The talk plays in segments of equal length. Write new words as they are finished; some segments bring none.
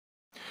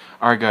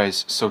Alright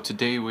guys, so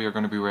today we are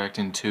going to be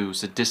reacting to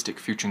SADISTIC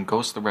featuring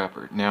Ghost the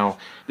Rapper. Now,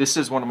 this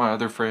is one of my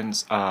other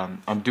friends.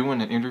 I'm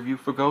doing an interview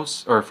for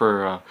Ghost, or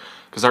for,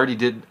 because I already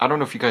did, I don't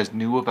know if you guys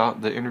knew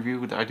about the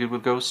interview that I did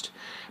with Ghost,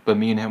 but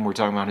me and him were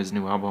talking about his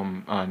new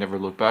album, Never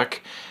Look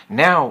Back.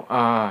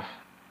 Now,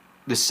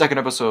 the second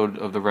episode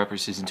of the Rapper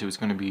Season 2 is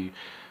going to be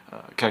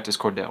Cactus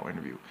Cordel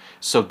interview.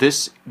 So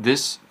this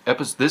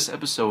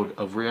episode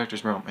of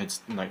ReactorsRealm,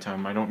 it's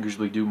nighttime. I don't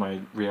usually do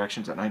my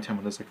reactions at nighttime,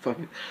 but it's like, fuck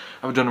it.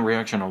 I haven't done a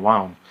reaction in a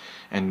while,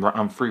 and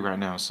I'm free right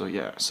now, so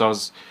yeah. So I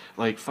was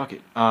like, fuck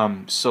it.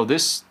 So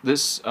this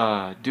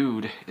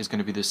dude is going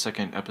to be the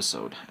second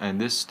episode,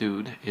 and this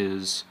dude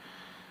is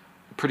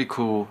a pretty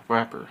cool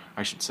rapper,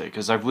 I should say,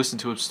 because I've listened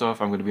to his stuff.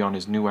 I'm going to be on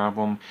his new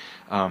album.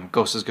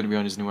 Ghost is going to be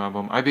on his new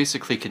album. I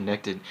basically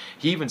connected.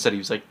 He even said, he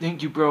was like,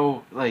 thank you,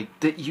 bro, like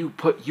that you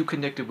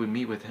connected with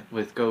me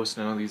with Ghost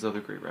and all these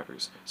other great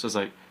rappers. So it's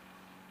like,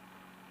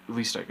 the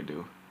least I could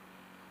do.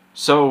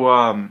 So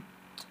I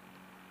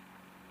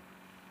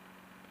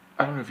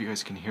don't know if you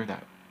guys can hear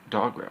that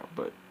dog growl,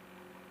 but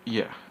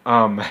yeah.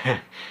 I'm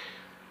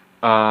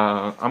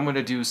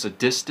gonna do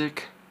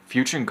SADISTIC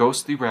featuring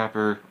Ghost the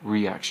Rapper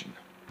reaction.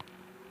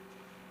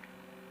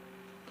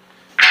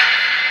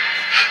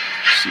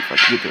 See if I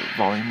can get the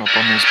volume up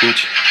on this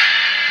bitch.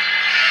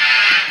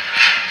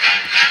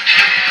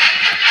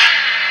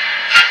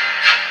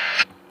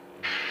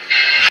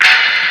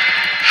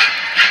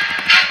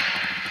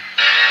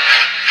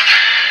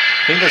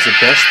 I think that's the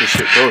best this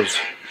shit goes.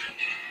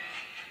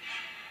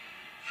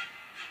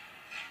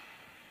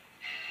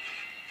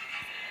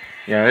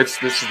 Yeah,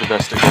 this is the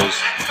best it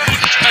goes.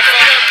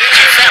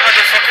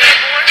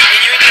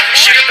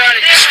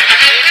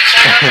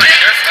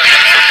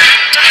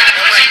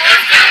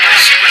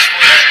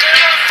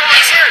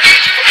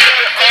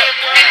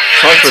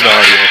 Sorry for the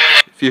audio.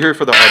 If you're here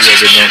for the audio,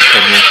 then don't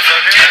come here.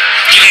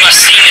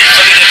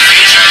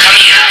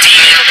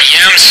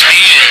 Yeah, I'm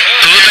speeding.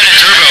 Pull up in a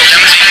turbo, that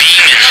must be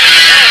beaming.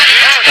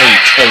 Hey.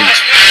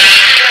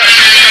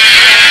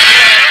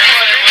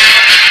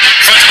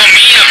 Front for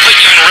me, I put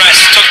you in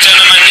rest. Talk down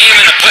on my name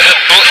and I put a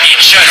bolt in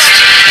your chest.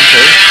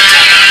 Okay.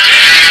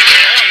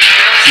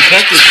 You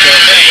can't just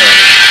sound like a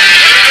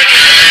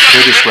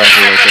British rapper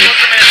right there.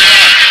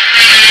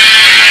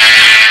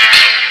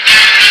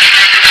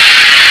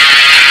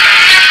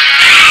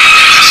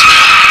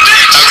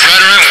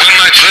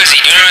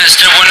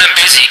 Still when I'm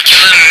busy,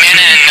 kill a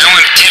minute and now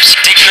I'm tipsy.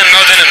 Taking them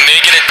out and I'm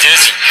making it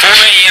dizzy. 4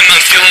 AM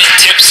I'm feeling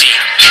tipsy.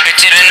 I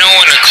didn't know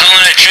when I'm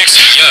calling it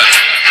Trixie, yeah.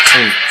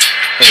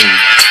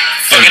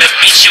 Fucking a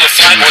bitch, you a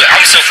fly boy,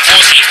 I'm so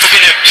flossy.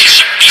 Fucking a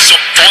bitch, you be so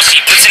bossy.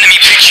 Listen to me,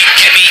 bitch, you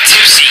get me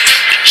tipsy.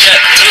 The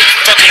jet, take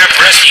fucking her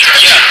breasty,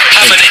 yeah.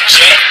 Hop in a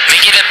jet,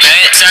 make it a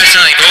bet.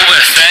 Saxon like Boba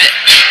Fett.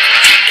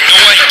 You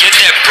know I get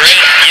that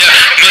bread, yeah.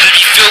 Mother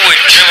be filled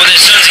with dribble, that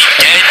son's he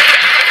dead.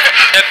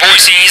 That boy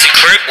say he's a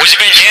crip, where's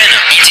your bandana?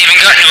 Ain't even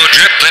got no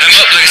drip, lit him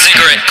up like a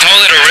cigarette. Call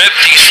it a rip,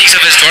 think he sneaks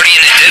up his party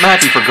in the dip. I'm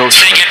happy for Ghost.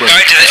 Say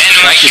goodbye to the end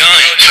of my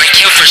gun. I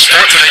kill for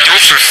sport, but I do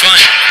it for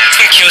fun.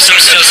 Some kill, some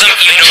sell, some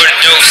even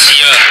overdose,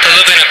 yeah. Pull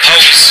up in a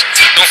pose.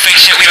 Don't fake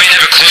shit, we may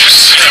never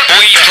close.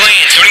 Boy, you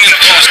playing, don't even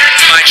post.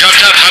 My drop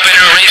top, hop in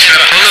a race, and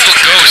I pull up a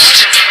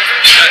ghost.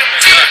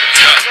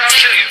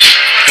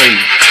 Hey.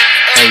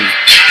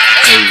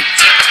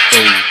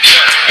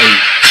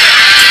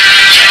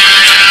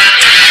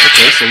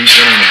 Okay, so he's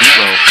getting the beat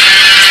well.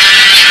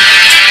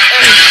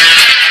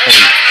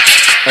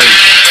 Hey.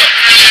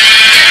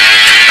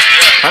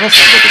 Kind of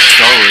sounds like a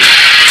Star Wars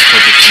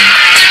type of thing.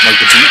 Like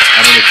the beat, I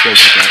don't know if you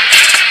guys get that.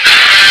 Shit.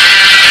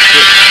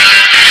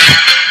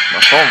 My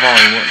phone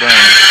volume went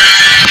down.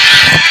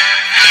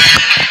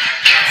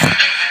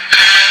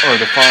 Or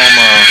the phone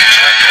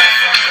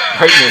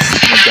brightness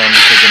went down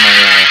because of my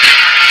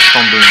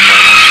phone being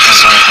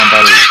on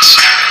battery.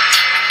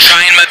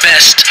 Trying my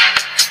best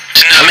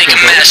to not make a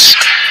mess.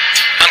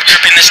 I'm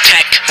gripping this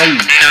tech. 9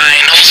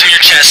 holes in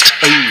your chest.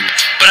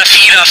 But I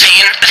feed off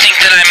eating. I think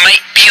that I might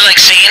be like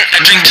Satan.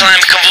 I drink till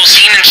I'm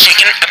convulsing and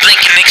shaking. I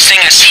blink and next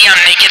thing I see I'm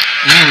naked.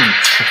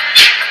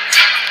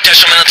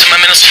 Detrimental to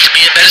my mental state to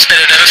be a better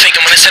spitter. Never fake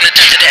 'em when I send a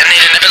death to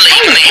detonate and never late.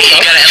 When they hate,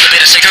 you gotta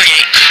elevate or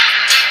segregate.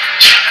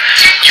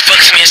 You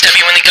fucks me and stab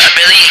you when they got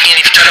belly.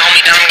 Again, if you try to hold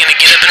me down, I'm gonna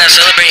get up and I'll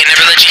celebrate and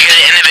never let you hear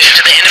the end of it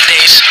to the end of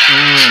days.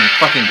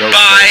 Fucking Ghost.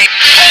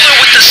 Bipolar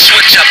with the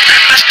switch up.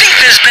 I think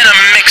there's been a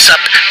mix-up.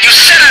 You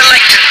said I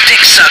like to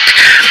dick suck.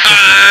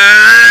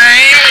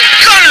 I'm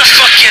gonna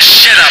fuck your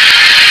shit up.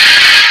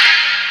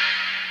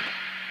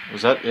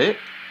 Was that it?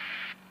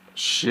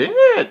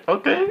 Shit.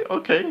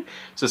 Okay.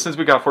 So since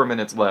we got 4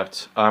 minutes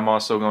left, I'm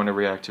also going to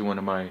react to one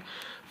of my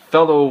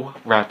fellow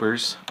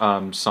rappers'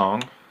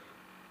 song,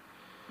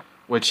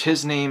 which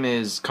his name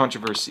is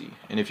Controversy.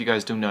 And if you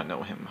guys do not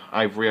know him,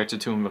 I've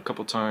reacted to him a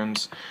couple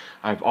times.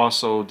 I've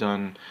also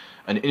done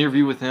an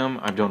interview with him.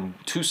 I've done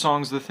 2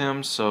 songs with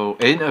him, so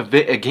in a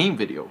game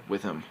video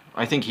with him.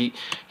 I think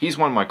he's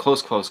one of my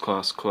close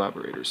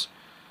collaborators.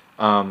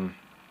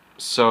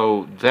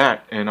 So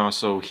that, and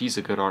also he's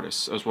a good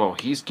artist as well.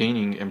 He's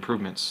gaining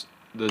improvements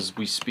as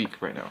we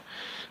speak right now.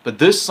 But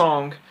this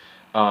song,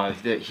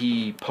 that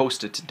he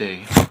posted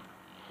today.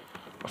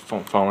 My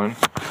phone falling.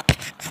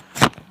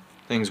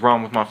 Things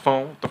wrong with my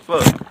phone. What the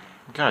fuck?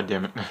 God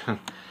damn it.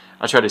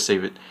 I tried to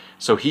save it.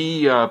 So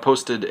he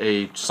posted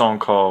a song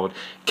called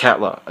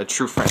Katya, A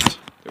True Friend.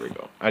 There we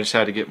go. I just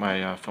had to get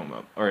my phone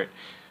up. Alright.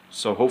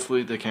 So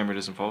hopefully the camera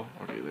doesn't fall.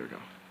 Okay, there we go.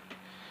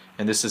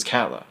 And this is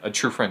Katya, A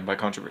True Friend by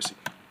Controversy.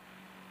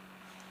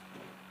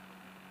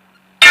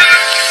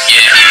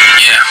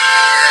 Yeah.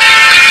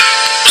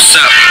 What's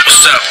up?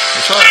 What's up?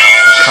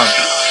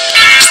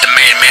 It's the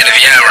man of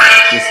the hour.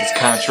 This is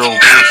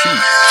Controversy.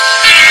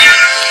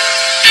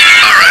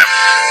 Alright.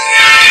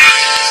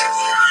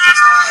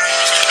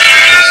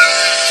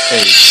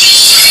 Hey.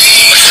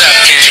 What's up,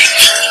 gang?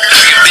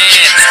 How you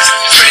been?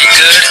 Pretty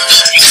good?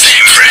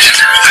 Same friend.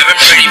 I've been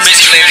pretty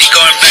busy lately,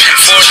 going back and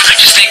forth,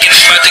 just thinking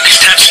about the good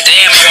times and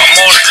damn, I want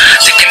more.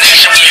 The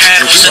connection we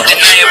had was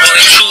undeniable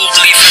and true.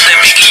 Believe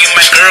that making you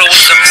my girl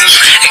was a move.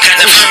 It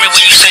kinda threw me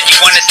when you said you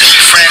wanted to be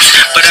friends,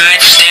 but I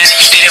understand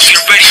you didn't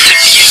feel ready to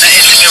be in an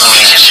intimate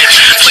relationship.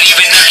 But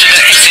even after the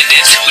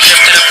incident, we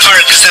drifted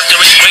apart, cause after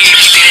it rained,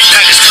 we didn't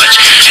talk as much.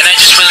 And I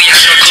just really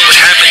have no clue what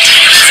happened.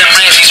 As I'm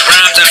writing these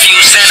rhymes, I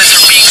feel sad as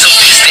I'm being so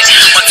distant.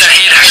 Once I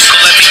hit high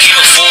school, I became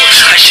a fool.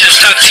 I should have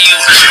talked to you.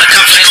 The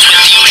confidence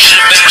with you should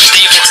have been more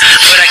stable,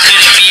 but I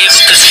couldn't be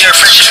able to see our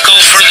friendship go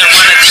further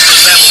on a deeper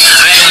level.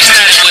 I always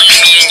thought it would be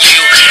me and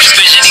you,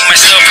 envisioning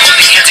myself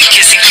holding hands and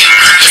kissing you.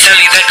 But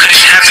sadly that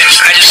couldn't happen.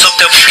 I just hope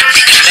that we can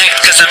reconnect,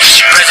 cause I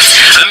miss your presence,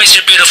 I miss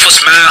your beautiful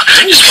smile.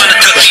 Just wanna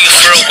talk to you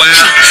for a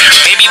while.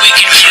 Maybe we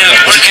can meet up,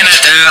 where can I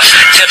dial?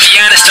 To be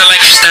honest, I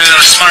like your style.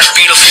 A smart,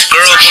 beautiful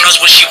girl who knows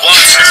what she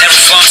wants, never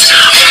flaunts,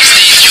 always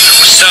stays true to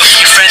herself.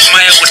 Your friend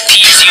Maya would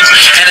tease you,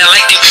 and I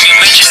liked it when you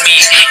mentioned me.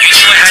 You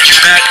knew I had your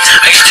back.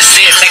 I used to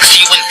sit next to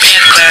you in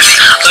band class.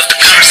 Loved the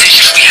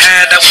conversations we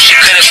had. I wish it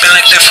could have been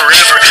like that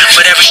forever,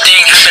 but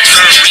everything happens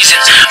for a reason.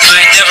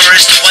 My endeavor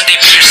is to one day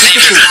be your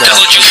savior, to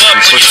hold you up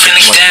when you're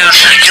feeling down.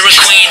 You're a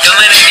queen, don't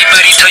let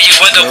anybody tell you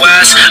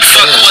otherwise.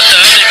 Fuck what the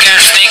other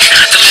guys think,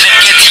 to let them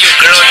get to you,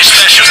 girl. You're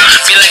special.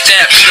 Be like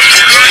that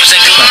beautiful rose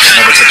that grew in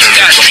kindness. You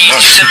got dreams,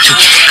 use them to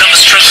overcome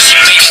the struggles you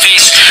may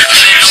face.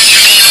 Didn't know you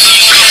then, but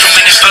you come from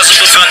an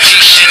impossible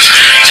foundation.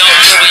 Don't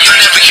worry,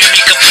 you'll never hear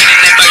me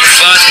complaining about your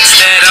flaws.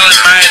 Instead, I'll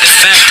admire the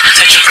fact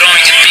that you're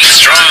growing and being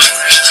strong.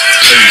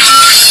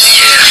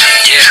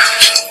 Yeah.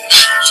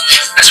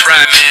 That's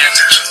right, man.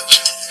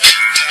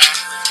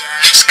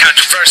 It's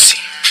controversy.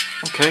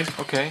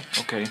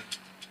 Okay.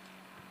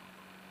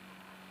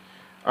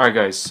 Alright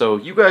guys, so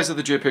you guys are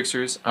the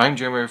JRayPicsers. I'm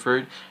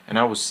JeremyrayRetherford, and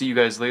I will see you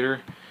guys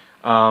later.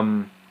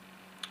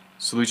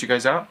 Salute you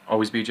guys out.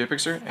 Always be a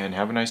JRayPicser, and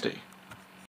have a nice day.